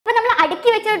അടുക്കി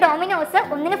വെച്ച ഡൊമിനോസ്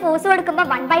ഒന്നിന് ഫോഴ്സ് കൊടുക്കുമ്പോൾ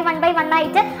 1 by 1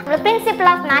 ആയിട്ട് നമ്മൾ പ്രിൻസിപ്പിൾ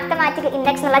ഓഫ് മാത്തമാറ്റിക്കൽ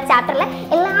ഇൻഡെക്സ് എന്നുള്ള ചാപ്റ്ററിലെ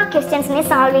എല്ലാ ക്വസ്റ്റ്യൻസിനെയും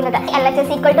സോൾവ് ചെയ്യുന്നത്. LHS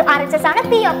 = RHS ആണ്,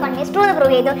 P of 1 is true എന്ന്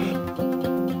പ്രൂവ് ചെയ്തു.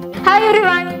 Hi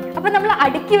everyone. അപ്പോൾ നമ്മൾ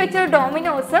അടുക്കി വെച്ച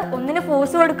ഡൊമിനോസ് ഒന്നിന്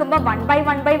ഫോഴ്സ് കൊടുക്കുമ്പോൾ 1 by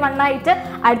 1 ആയിട്ട്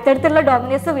അടുത്തടുത്തുള്ള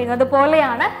ഡൊമിനോസ് വീഴുന്നത്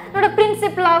പോലെയാണ് നമ്മുടെ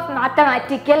പ്രിൻസിപ്പിൾ ഓഫ്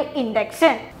മാത്തമാറ്റിക്കൽ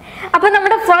ഇൻഡക്ഷൻ. അപ്പോൾ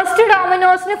നമ്മുടെ ഫസ്റ്റ്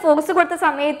ഡൊമിനോസിന് ഫോഴ്സ് കൊടുത്ത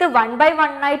സമയത്ത് 1 by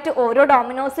 1 ആയിട്ട് ഓരോ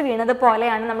ഡൊമിനോസ് വീണത്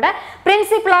പോലെയാണ് നമ്മുടെ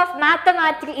പ്രിൻസിപ്പിൾ ഓഫ്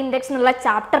മാത്തമാറ്റിക്കൽ ഇൻഡക്സ് എന്നുള്ള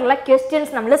ചാപ്റ്ററിലെ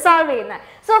ക്വസ്റ്റ്യൻസ് നമ്മൾ സോൾവ് ചെയ്യുന്നത്.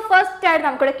 സോ ഫസ്റ്റ് ആയിട്ട്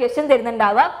നമുക്കിവിടെ question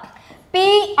തരുന്നുണ്ടാവുക P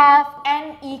of n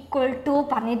equal to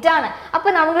പറഞ്ഞിട്ടാണ്.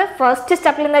 അപ്പോൾ നമ്മൾ ഫസ്റ്റ്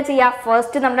സ്റ്റെപ്പിൽ എന്താ ചെയ്യുക?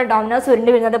 ഫസ്റ്റ് നമ്മുടെ ഡൊമിനോസ്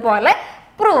ഉരുണ്ട് വീഴുന്നത് പോലെ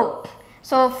prove.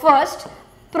 So first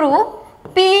prove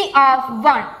P of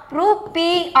 1. Prove P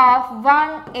of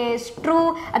 1 is true.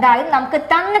 അതായത് നമുക്ക്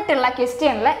തന്നിട്ടുള്ള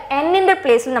ക്വസ്റ്റ്യനിൽ n-ന്റെ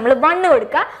പ്ലേസിൽ നമ്മൾ 1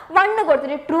 കൊടുക്കുക. 1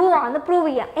 കൊടുത്തിട്ട് ട്രൂ ആണെന്ന് പ്രൂവ്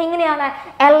ചെയ്യുക. എങ്ങനെയാണ്?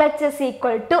 LHS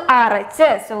 =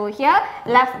 RHS. So here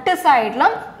left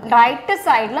സൈഡിലും റൈറ്റ്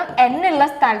സൈഡിലും n ഉള്ള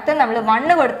സ്ഥലത്ത് നമ്മൾ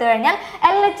 1 കൊടുത്തു കഴിഞ്ഞാൽ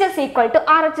LHS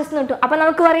 = RHS എന്ന് കിട്ടും. അപ്പോൾ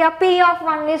നമുക്ക് പറയാം P of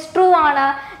 1 is true ആണ്.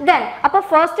 ദെൻ അപ്പോൾ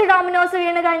ഫസ്റ്റ് ഡൊമിനോസ്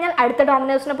വീണ് കഴിഞ്ഞാൽ അടുത്ത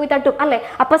ഡൊമിനോസിനെ പോയി തട്ടും അല്ലേ?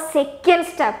 അപ്പോൾ സെക്കൻഡ്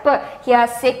സ്റ്റെപ്പ് ഹിയർ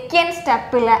സെക്കൻഡ്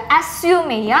സ്റ്റെപ്പിൽ അസ്യൂം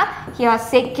ചെയ്യുക. Here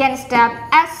second step,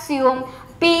 assume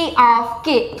P of K.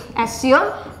 Assume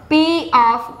P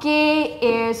of K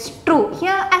is true.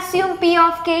 Here assume P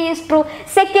of K is true.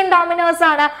 Second dominos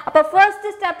ആണ്. അപ്പോൾ first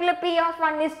stepൽ P of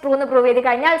 1 is true എന്ന് prove ചെയ്ത്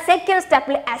കഴിഞ്ഞാൽ second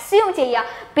stepൽ assume ചെയ്യുക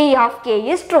P of K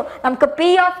is true. നമുക്ക് P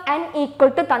of n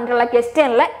equal to തന്നിട്ടുള്ള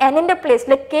ക്വസ്റ്റ്യനിൽ n-ന്റെ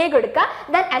പ്ലേസിൽ K കൊടുക്കുക.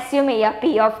 then assume ചെയ്യുക P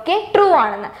of K true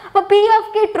ആണെന്ന്. അപ്പോൾ P of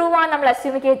K true ആണ് നമ്മൾ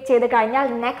assume ചെയ്ത് കഴിഞ്ഞാൽ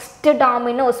നെക്സ്റ്റ്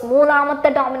ഡൊമിനോസ്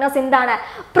മൂന്നാമത്തെ ഡൊമിനോസ് എന്താണ്?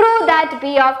 prove that P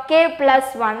of K plus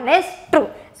 1 is true.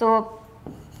 So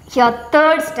here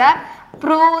third step,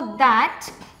 prove that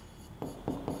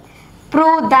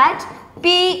P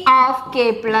of K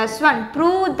plus 1.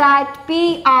 Prove that P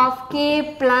of K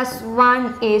plus 1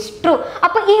 is true.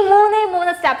 അപ്പോൾ ഈ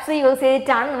മൂന്ന് steps use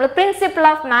ചെയ്തിട്ടാണ് നമ്മൾ principle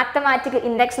of mathematical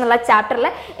index എന്നുള്ള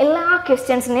ചാപ്റ്ററിലെ എല്ലാ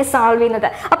ക്വസ്റ്റ്യൻസിനെയും solve ചെയ്യുന്നത്.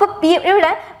 അപ്പോൾ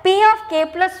ഇവിടെ P of K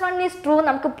plus 1 is true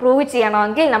നമുക്ക് പ്രൂവ്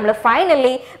ചെയ്യണമെങ്കിൽ നമ്മൾ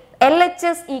ഫൈനലി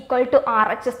LHS =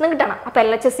 RHS എന്ന് കിട്ടണം. അപ്പോൾ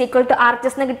LHS =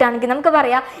 RHS എന്ന് കിട്ടുകയാണെങ്കിൽ നമുക്ക്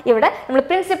പറയാം ഇവിടെ നമ്മൾ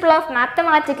principle of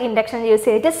mathematical induction use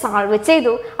ചെയ്തിട്ട് സോൾവ്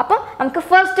ചെയ്തു. അപ്പോൾ നമുക്ക്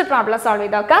ഫസ്റ്റ് പ്രോബ്ലം സോൾവ്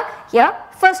ചെയ്ത് നോക്കാം. Here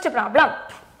first problem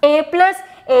A plus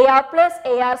AR plus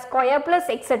AR square plus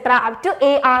etc. up to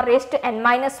AR raised to n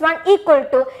minus 1 equal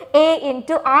to A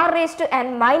into R raised to n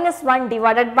minus 1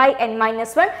 divided by n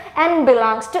minus 1 n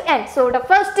belongs to n. So the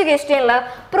first question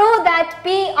prove that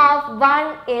P of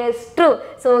 1 is true.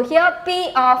 So here P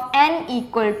of n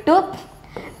equal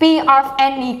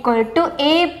to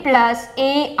A plus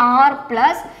AR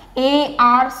plus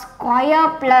AR square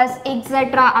plus etc.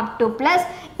 up to plus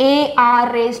AR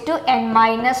raised to n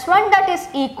minus 1, that is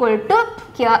equal to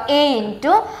here A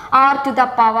into R to the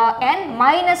power n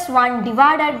minus 1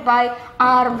 divided by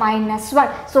R minus 1.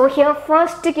 So here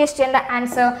first question the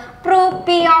answer, prove P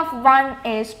of 1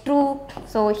 is true.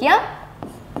 So here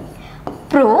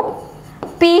prove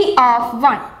P of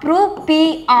 1. Prove P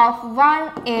of 1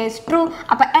 is true.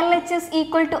 അപ്പോൾ LHS =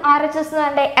 RHS എന്ന്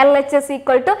പറഞ്ഞാൽ LHS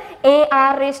 =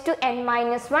 AR raised to n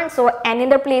minus 1. So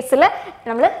n-ന്റെ പ്ലേസിൽ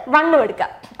നമ്മൾ 1 കൊടുക്കുക.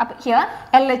 അപ്പോൾ here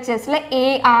LHSൽ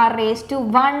AR raised to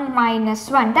 1 minus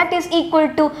 1, that is equal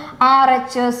to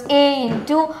RHS A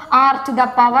into R to the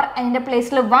power n-ന്റെ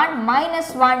പ്ലേസിൽ 1 minus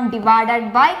 1 divided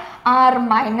by R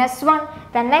minus 1.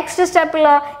 The next step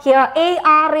here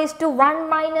AR raised to 1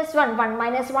 minus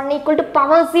 1 equal to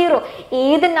power 0.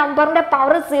 ഏത് നമ്പറിന്റെ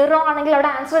power 0 ആണെങ്കിൽ അവിടെ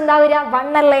answer എന്താ വരിക?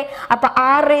 1 അല്ലേ? അപ്പോൾ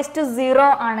R raised to 0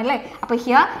 ആണല്ലേ? അപ്പോൾ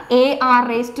ഹിയർ AR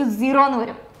raised to 0 എന്ന്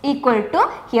വരും equal to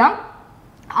here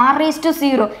R raised to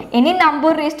 0. Any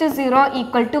number raised to 0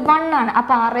 equal to 1 ആണ്.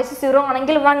 അപ്പോൾ R raised to 0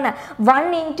 ആണെങ്കിൽ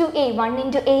 1 into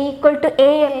A equal to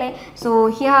A അല്ലേ? So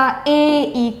here A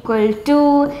equal to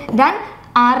then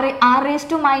R raised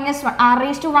to minus 1, R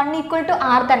raised to 1 equal to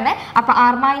R തന്നെ. അപ്പോൾ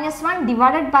R minus 1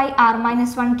 divided by R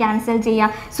minus 1 cancel ചെയ്യാം.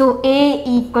 So A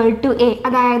equal to A,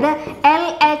 അതായത്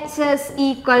LHS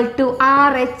equal to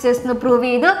RHS എന്ന് prove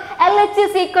ചെയ്തു.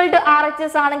 LHS equal to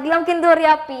RHS ആണെങ്കിൽ നമുക്ക് എന്ത്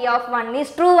പറയാം? P of 1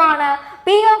 is true ആണ്.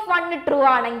 P of 1 true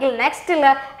ആണെങ്കിൽ നെക്സ്റ്റിൽ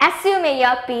assume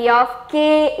ചെയ്യുക P of K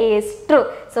is true.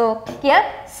 So here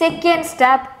second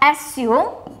step, assume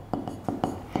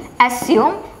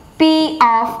P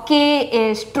of K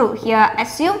is true. Here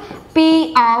assume P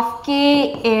of k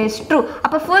is true.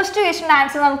 അപ്പോൾ first question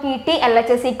answer നമുക്ക് കിട്ടി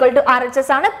LHS equal to RHS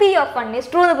ആണ്. P of 1 is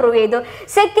true എന്ന് prove ചെയ്തു.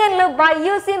 Second, by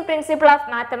using principle of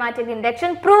mathematical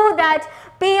induction prove that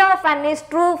P of n is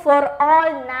true for all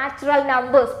natural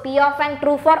numbers. P of n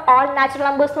true for all natural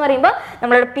numbers എന്ന് പറയുമ്പോൾ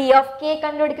നമ്മൾ P of k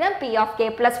കണ്ടുപിടിക്കണം, P of k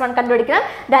plus 1 കണ്ടുപിടിക്കണം.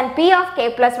 Then P of k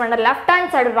plus 1 left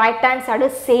hand side right hand side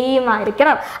same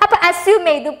ആയിരിക്കണം. അപ്പോൾ assume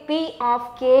ചെയ്തു P of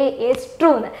k is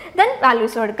true. Then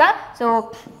values കൊടുക്കുക. So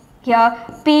here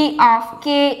P of k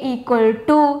equal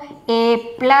to a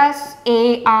plus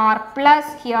ar plus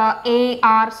here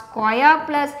ar square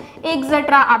plus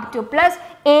etc up to plus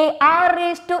ar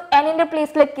raised to n in the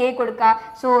place like k kodukka.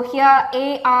 So here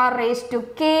ar raised to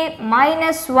k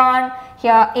minus 1,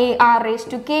 here ar raised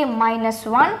to k minus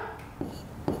 1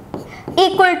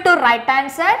 equal to right hand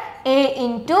side a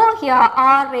into here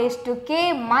r raised to k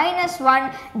minus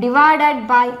 1 divided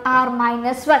by r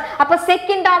minus 1. അപ്പോൾ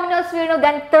second dominus വീണു.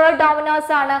 Then third dominus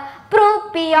ആണ്. Prove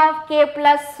P of k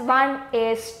plus 1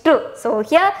 is true. So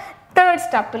here third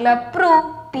step prove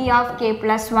P of k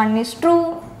plus 1 is true.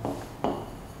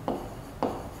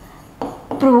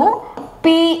 Prove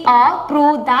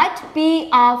that P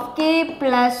of k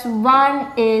plus 1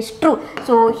 is true.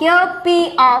 So here P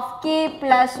of k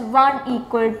plus 1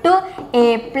 equal to a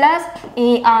plus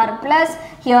ar plus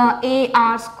here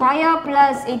ar square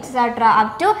plus etc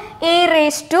up to a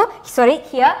raised to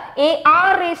here ar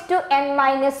raised to n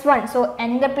minus 1. So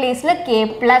n the place like k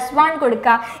plus 1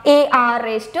 kodukka, ar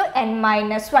raised to n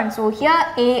minus 1. So here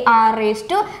ar raised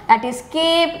to that is k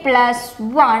plus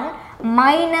 1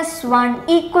 minus 1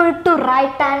 equal to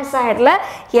right hand side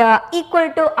here equal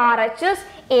to RHS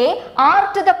a r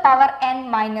to the power n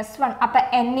minus 1. അപ്പോൾ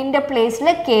n in the place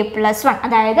k plus 1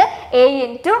 അതായത് a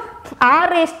into r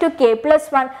raised to k plus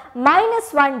 1 minus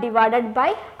 1 divided by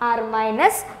r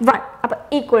minus 1. അപ്പോൾ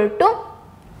equal to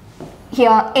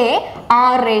here a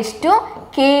r raised to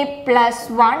k plus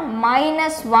 1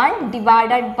 minus 1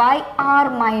 divided by r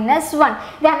minus 1.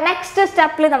 Then next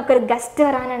step നമുക്കൊരു guest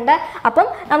വരാനുണ്ട്. അപ്പം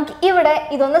നമുക്ക് ഇവിടെ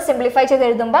ഇതൊന്ന് simplify ചെയ്ത്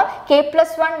എഴുതുമ്പോൾ k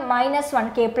plus 1 minus 1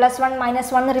 k plus 1 minus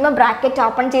 1 എന്ന് പറയുമ്പോൾ ബ്രാക്കറ്റ്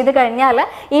ഓപ്പൺ ചെയ്ത് കഴിഞ്ഞാൽ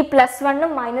ഈ പ്ലസ്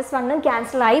 1ഉം മൈനസ് 1ഉം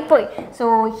ക്യാൻസൽ ആയിപ്പോയി. So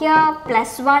here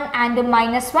plus 1 and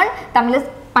minus 1 തമ്മിൽ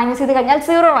മൈനസ് ചെയ്ത് കഴിഞ്ഞാൽ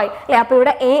 0 ആയി അല്ലേ. അപ്പോൾ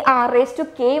ഇവിടെ a r raised to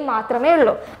k മാത്രമേ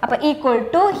ഉള്ളൂ. അപ്പോൾ ഈക്വൽ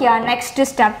ടു ഹിയർ നെക്സ്റ്റ്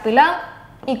സ്റ്റെപ്പിൽ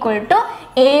equal to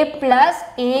a plus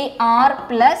ar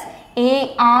plus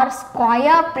ar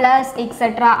square plus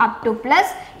etc up to plus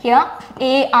here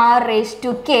ar raised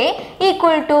to k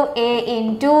equal to a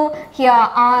into here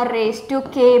r raised to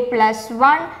k plus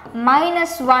 1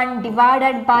 minus 1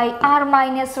 divided by r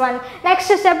minus 1.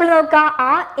 next step നോക്കുക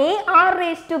ആ ar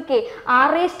raised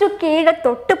to k യുടെ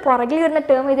തൊട്ട് പുറകിൽ വരുന്ന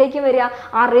term ഇതേക്കും വരിക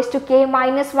r raised to k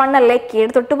minus 1 അല്ലേ, k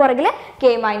യുടെ തൊട്ട് പുറകിൽ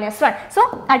k minus 1. സോ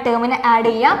ആ ടേമിനെ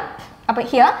ആഡ് ചെയ്യാം. അപ്പോൾ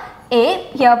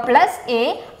here plus a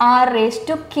r raised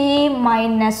to k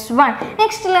minus 1.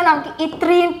 next നമുക്ക്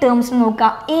ഇത്രയും ടേംസ്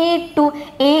നോക്കാം. a to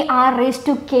a r raised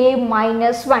to k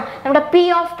minus 1 നമ്മുടെ p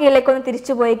of k ലേക്ക് ഒന്ന്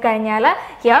തിരിച്ചു പോയി കഴിഞ്ഞാൽ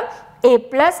here a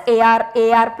plus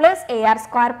ar plus ar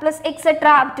square plus etc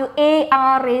up to a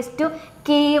r raised to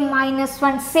k minus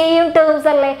 1 same terms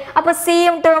അല്ലേ. അപ്പോൾ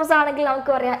same terms ആണെങ്കിൽ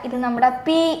നമുക്ക് പറയാം ഇത് നമ്മുടെ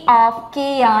p of k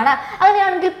ആണ്.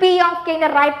 അങ്ങനെയാണെങ്കിൽ p of k ന്റെ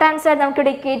റൈറ്റ് ഹാൻഡ് സൈഡ് നമുക്ക്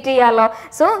ഇക്വേറ്റ് ചെയ്യാമല്ലോ.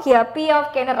 So here p of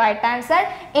k ന്റെ right hand side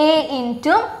a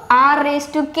into r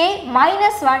raised to k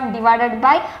minus 1 divided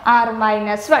by r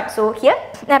minus 1. So here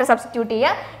നേരെ substitute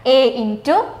ചെയ്യുക a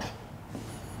into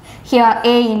here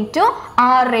a into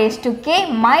r raised to k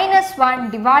minus 1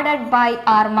 divided by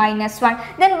r minus 1.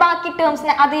 then ബാക്കി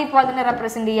ടേംസിനെ അതേപോലെ തന്നെ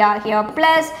represent ചെയ്യുക. here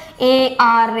plus a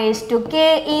r raised to k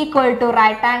equal to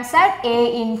right hand side a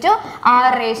into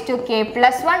r raised to k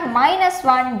plus 1 minus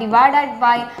 1 divided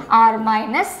by r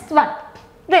minus 1.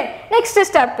 then next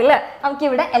stepil നമുക്ക്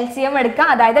ഇവിടെ LCM എടുക്കാം,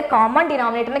 അതായത് common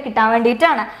ഡിനോമിനേറ്ററിനെ കിട്ടാൻ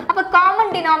വേണ്ടിയിട്ടാണ്. അപ്പോൾ കോമൺ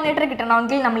ഡിനോമിനേറ്റർ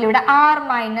കിട്ടണമെങ്കിൽ നമ്മൾ ഇവിടെ r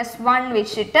minus 1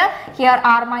 വെച്ചിട്ട് here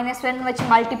r minus 1 വെച്ച്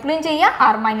മൾട്ടിപ്ലൈയും ചെയ്യുക,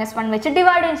 r minus 1 വെച്ച്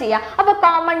ഡിവൈഡും ചെയ്യുക. അപ്പോൾ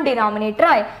കോമൺ ഡിനോമിനേറ്റർ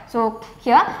ആയി. So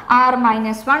here r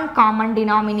minus 1 common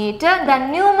denominator. then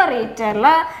ന്യൂമറേറ്ററിൽ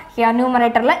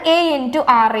a into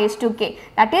r raised to k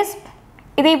that is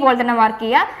ഇതേപോലെ തന്നെ മാർക്ക്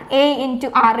ചെയ്യുക a into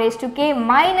r raised to k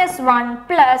minus 1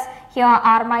 plus here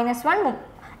r minus 1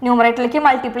 ന്യൂമറേറ്ററിലേക്ക്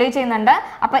multiply ചെയ്യുന്നുണ്ട്.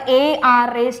 അപ്പോൾ a r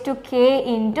raised to k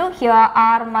into here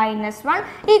r minus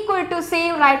 1 equal to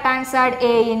same right hand side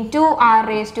a into r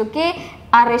raised to k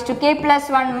r raised to k plus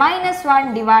 1 minus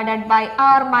 1 divided by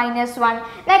r minus 1.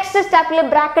 Next step il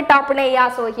bracket open cheya.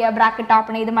 So here bracket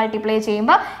open cheyidu multiply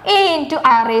cheyumba a into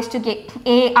r raised to k,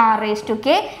 a r raised to k,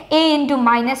 a into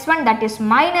minus 1 that is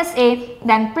minus a,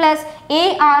 then plus a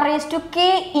r raised to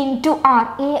k into r,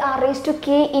 a r raised to k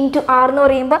into r nu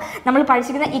parayumba nammal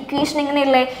padichikkunna equation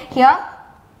enganeyille here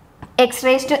x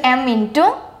raised to m into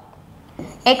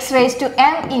x raised to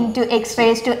m into x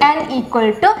raised to n equal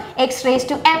to x raised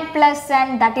to m plus n,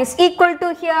 that is equal to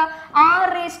here r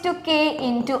raised to k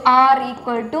into r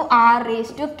equal to r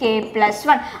raised to k plus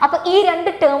 1. അപ്പോൾ ഈ രണ്ട്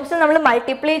terms നമ്മൾ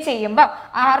multiply ചെയ്യുമ്പോൾ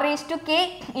r raised to k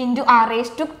into r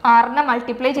raised to r നെ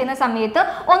multiply ചെയ്യുന്ന സമയത്ത്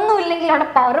ഒന്നുമില്ലെങ്കിൽ അവിടെ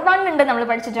പവർ 1 ഉണ്ട് നമ്മൾ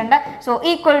പഠിച്ചിട്ടുണ്ട്. So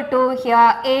equal to here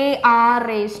a r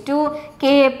raised to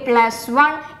k plus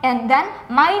 1 and then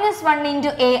minus 1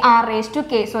 into a r raised to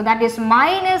k, so that is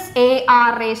minus a r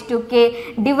raised to k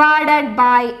divided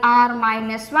by r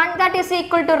minus 1, that is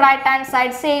equal to right hand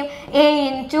side same a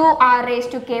into r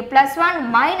raised to k plus 1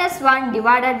 minus 1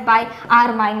 divided by r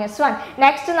minus 1.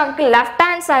 Next നമുക്ക് left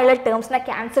hand side terms നെ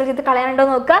cancel ചെയ്ത് കളയാനുണ്ടോ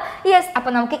നോക്കുക. yes,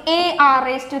 അപ്പോൾ നമുക്ക് a r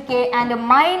raised to k and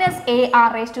minus a r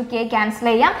raised to k cancel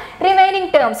ചെയ്യാം. remaining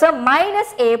terms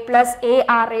minus a plus a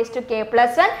r raised to k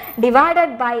plus 1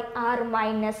 divided by r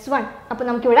minus 1. അപ്പോൾ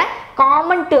നമുക്ക് ഇവിടെ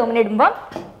common term നെ ഇടുമ്പോൾ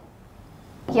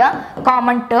here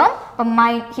common term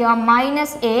here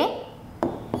minus a,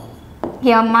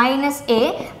 here minus a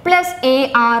plus a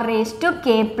r raised to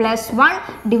k plus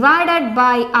 1 divided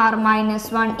by r minus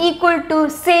 1 equal to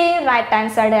same right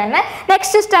hand side തന്നെ.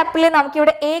 next step il namukku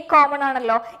ivide a common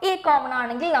aanallo, a common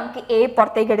aanengil namukku a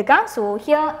porthekku edukam. so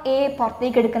here a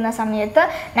porthekku edukkunna samayathu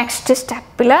next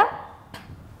step il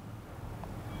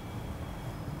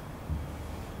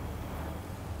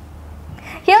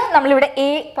here നമ്മൾ ഇവിടെ a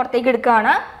പുറത്തേക്ക്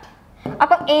എടുക്കുകയാണ്.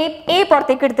 അപ്പോൾ a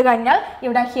പുറത്തേക്ക് എടുത്തു കഴിഞ്ഞാൽ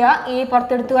ഇവിടെ here a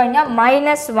പുറത്തെടുത്തു കഴിഞ്ഞാൽ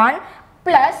minus 1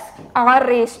 plus r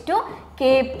raised to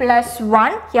k plus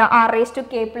 1, here r raised to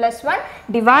k plus 1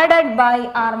 divided by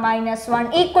r minus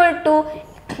 1 equal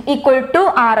to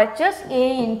RHS a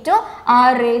into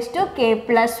r raised to k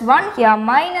plus 1, here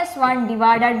minus 1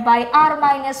 divided by r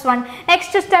minus 1.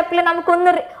 next step il namukku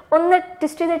ഒന്ന്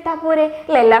twist ചെയ്തിട്ടാൽ പോരെ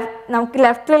അല്ലേ. നമുക്ക്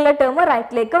ലെഫ്റ്റിലുള്ള term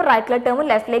റൈറ്റിലേക്കും റൈറ്റിലെ term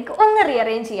ലെഫ്റ്റിലേക്കും ഒന്ന്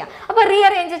rearrange ചെയ്യാം. അപ്പോൾ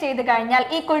rearrange ചെയ്ത് കഴിഞ്ഞാൽ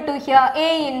equal to here A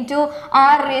into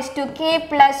R raise to K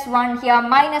plus 1, here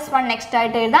minus 1 next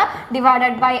ആയിട്ട് എഴുതാം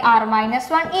divided by R minus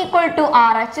 1 equal to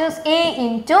R H S A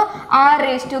into R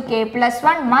raise to K plus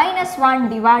 1 minus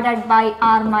 1 divided by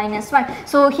R minus 1.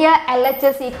 So here L H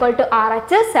S equal to R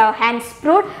H S. hence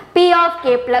proved p of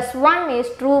k plus 1 is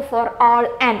true for all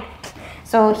n.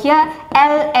 So here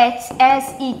LHS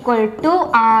equal to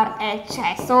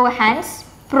RHS. So hence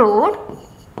proved.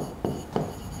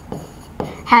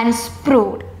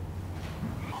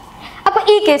 അപ്പോൾ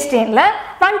ഈ ക്വസ്റ്റ്യനിൽ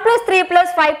 1 plus 3 plus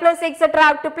 5 plus etc.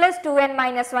 up to plus 2n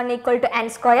minus 1 equal to n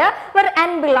square where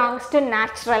n belongs to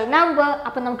natural number.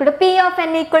 അപ്പോൾ നമുക്ക് p of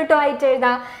n equal to ആയിട്ട്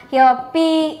എഴുതാം. here p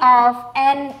of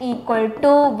n equal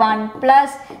to 1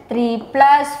 plus 3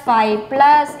 plus 5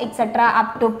 plus etc. up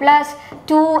to plus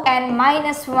 2n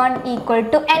minus 1 equal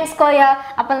to n square.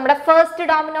 അപ്പോൾ നമ്മുടെ first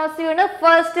Domino's ആണ്.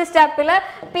 First സ്റ്റെപ്പിൽ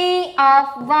p of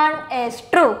 1 is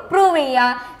true. Prove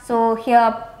ചെയ്യാം. so here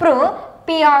prove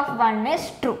p of 1 is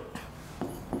true.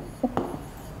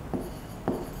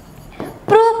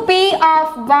 prove p of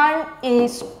 1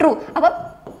 is true. അപ്പോൾ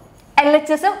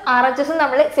LHS ഉം RHS ഉം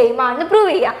നമ്മൾ same ആണെന്ന് പ്രൂവ്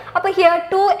ചെയ്യാം. അപ്പോൾ here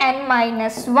 2n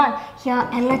minus 1, here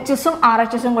LHS ഉം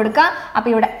RHS ഉം കൊടുക്കുക. അപ്പോൾ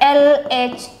ഇവിടെ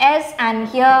LHS ആൻഡ്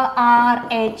ഹിയർ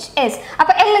RHS.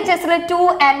 അപ്പോൾ LHS ൽ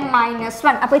 2n minus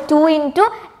 1, അപ്പോൾ 2 into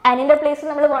n-ന്റെ പ്ലേസിൽ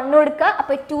നമ്മൾ 1 കൊടുക്കുക.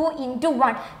 അപ്പോൾ 2 into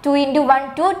 1, 2 into 1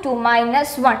 2 minus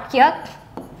 1, here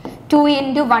 2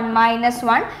 into 1 minus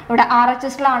 1. ഇവിടെ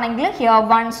RHS ലാണെങ്കിൽ ഹിയർ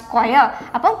 1 സ്ക്വയർ.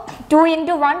 അപ്പം 2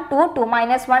 into 1 2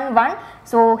 minus 1 1.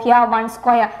 so here 1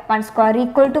 square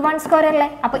equal to 1 square അല്ലേ.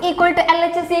 അപ്പോൾ equal to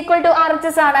LHS equal to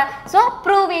RHS ആണ്. so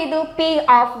prove ചെയ്തു p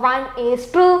of 1 is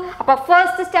true. അപ്പോൾ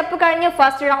ഫസ്റ്റ് സ്റ്റെപ്പ് കഴിഞ്ഞ്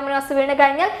first Domino's വീണ്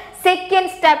കഴിഞ്ഞാൽ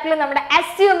സെക്കൻഡ് സ്റ്റെപ്പിൽ നമ്മുടെ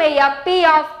assume ചെയ്യാം p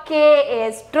of k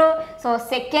is true. so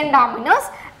second dominus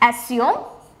assume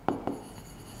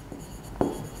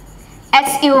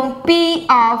p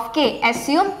of k,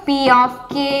 assume p of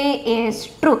k is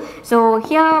true. so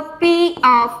here p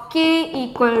of k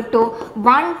equal to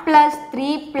 1 plus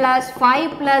 3 plus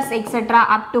 5 plus etc.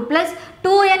 up to plus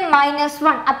 2n minus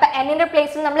 1. അപ്പോൾ n-ന്റെ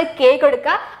പ്ലേസിൽ നമ്മൾ k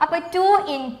കൊടുക്കുക. അപ്പോൾ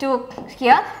 2 into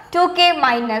here 2k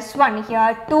minus 1,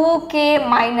 here 2k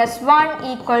minus 1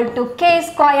 equal to k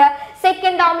square.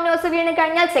 Second Domino's വീണ്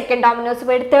കഴിഞ്ഞാൽ second Domino's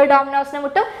പോയിട്ട് third ഡോമിനോസിനെ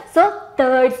മുട്ടും. So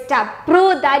third step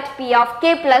prove that p of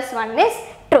k plus 1 is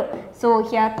true. so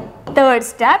here third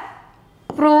step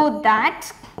prove that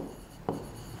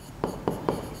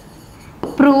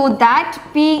prove that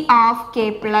p of k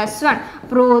plus 1.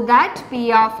 Prove that p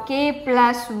of k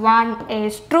plus 1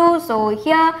 is true. So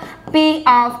here p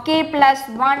of k plus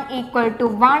 1 equal to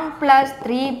 1 plus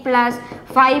 3 plus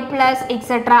 5 plus etc.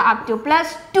 up to plus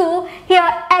 2. Here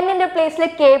n in the place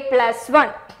like k plus 1.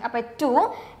 Up 2.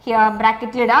 Here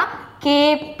bracket lida k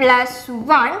plus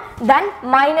 1 then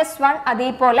minus 1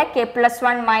 adipole k plus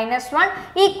 1 minus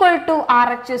 1 equal to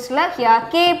RHS la here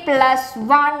k plus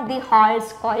 1 the whole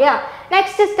square.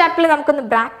 Next step la namukku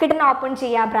bracket open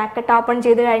cheya. Bracket open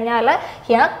cheyidu kayinjal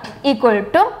here equal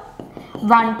to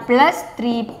 1 plus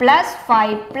 3 plus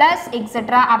 5 plus etc.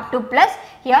 up to plus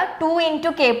here 2 into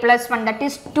k plus 1 that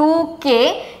is 2k.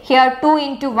 Here 2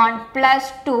 into 1 plus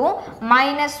 2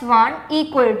 minus 1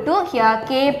 equal to here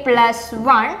k plus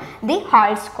 1 the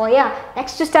whole square.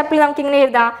 Next step il namukku ingane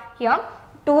edha here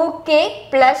 2k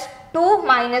plus 2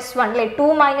 minus 1 like 2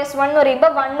 minus 1 nu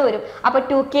parayumba 1 varum appo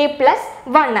 2k plus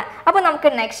 1 appo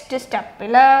namukku next step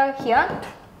il here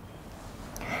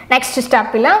next step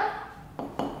il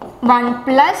 1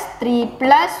 plus 3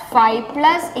 plus 5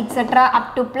 plus etc. up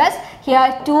to plus here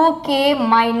 2k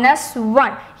minus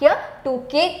 1 here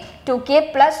 2k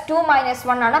plus 2 minus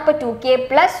 1 ആണ് അപ്പോൾ 2k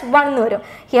plus 1 വരും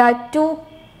here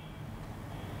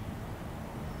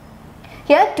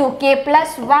 2k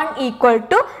plus 1 equal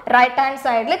to right hand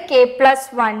side like k plus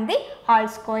 1 the whole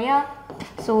square.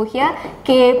 So here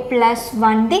k plus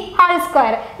 1 the whole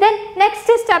square. Then next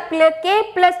step k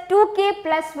plus 2k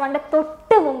plus 1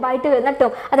 തൊട്ട് മുമ്പായിട്ട് വരുന്ന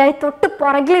term അതായത് തൊട്ട്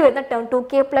പുറകിൽ വരുന്ന term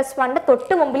 2k plus 1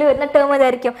 തൊട്ട് മുമ്പിൽ വരുന്ന ടേം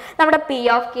ഏതായിരിക്കും നമ്മുടെ p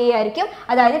of k ആയിരിക്കും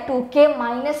അതായത് 2k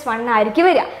minus 1 ആയിരിക്കും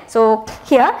വരിക. So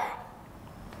here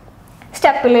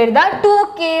step il edha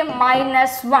 2k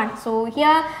minus 1. So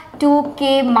here 2k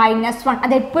minus 1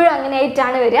 അത് എപ്പോഴും അങ്ങനെ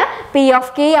ആയിട്ടാണ് വരിക p of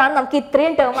k ആണ് നമുക്ക്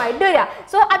ഇത്രയും ടേം ആയിട്ട് വരിക.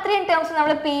 സോ അത്രയും ടേംസ്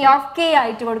നമ്മൾ p of k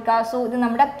ആയിട്ട് കൊടുക്കുക. സോ ഇത്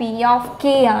നമ്മുടെ p of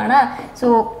k ആണ്. So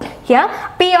here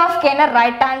p of k ന്റെ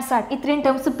റൈറ്റ് ഹാൻഡ് സൈഡ് ഇത്രയും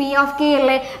ടേംസ് p of k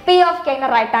അല്ലേ p of k ന്റെ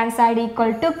right hand side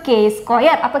equal to k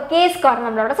square. അപ്പോൾ k സ്ക്വയർ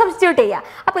നമ്മൾ അവിടെ സബ്സ്റ്റിറ്റ്യൂട്ട് ചെയ്യുക.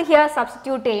 അപ്പോൾ here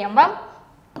സബ്സ്റ്റിറ്റ്യൂട്ട് ചെയ്യുമ്പോൾ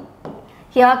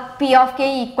here p of k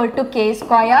equal to k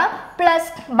square plus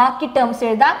ബാക്കി ടേംസ്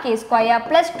എഴുതാ k square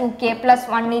plus 2k plus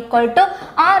 1 equal to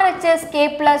RHS k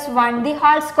plus 1 the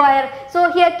whole square. So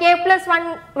here k plus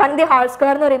 1 the whole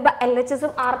square എന്ന് പറയുമ്പോൾ LHS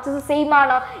ഉം RHS ഉം same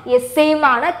ആണോ? Yes same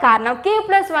ആണ്. കാരണം k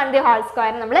plus 1 the whole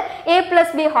square നമ്മൾ a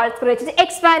plus b whole square വെച്ചിട്ട്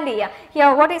expand ചെയ്യുക.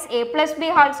 Here what is a plus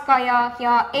b whole square?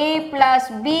 Here a plus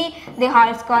b the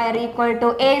whole square equal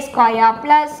to a square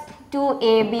plus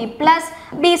 2ab plus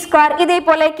b square.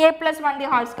 ഇതേപോലെ k plus 1 the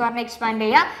whole square expand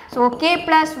ചെയ്യുക. So k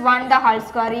plus 1 the whole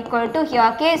square equal to here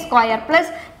k square plus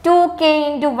 2k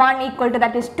into 1 equal to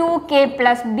that is 2k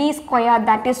plus b square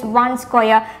that is 1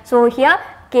 square. So here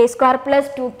k square plus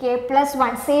 2k plus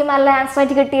 1 same അല്ല answer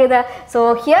ആയിട്ട് കിട്ടിയത്. So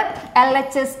here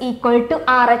LHS equal to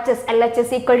RHS.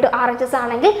 LHS equal to RHS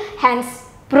ആണെങ്കിൽ hence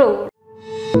proved.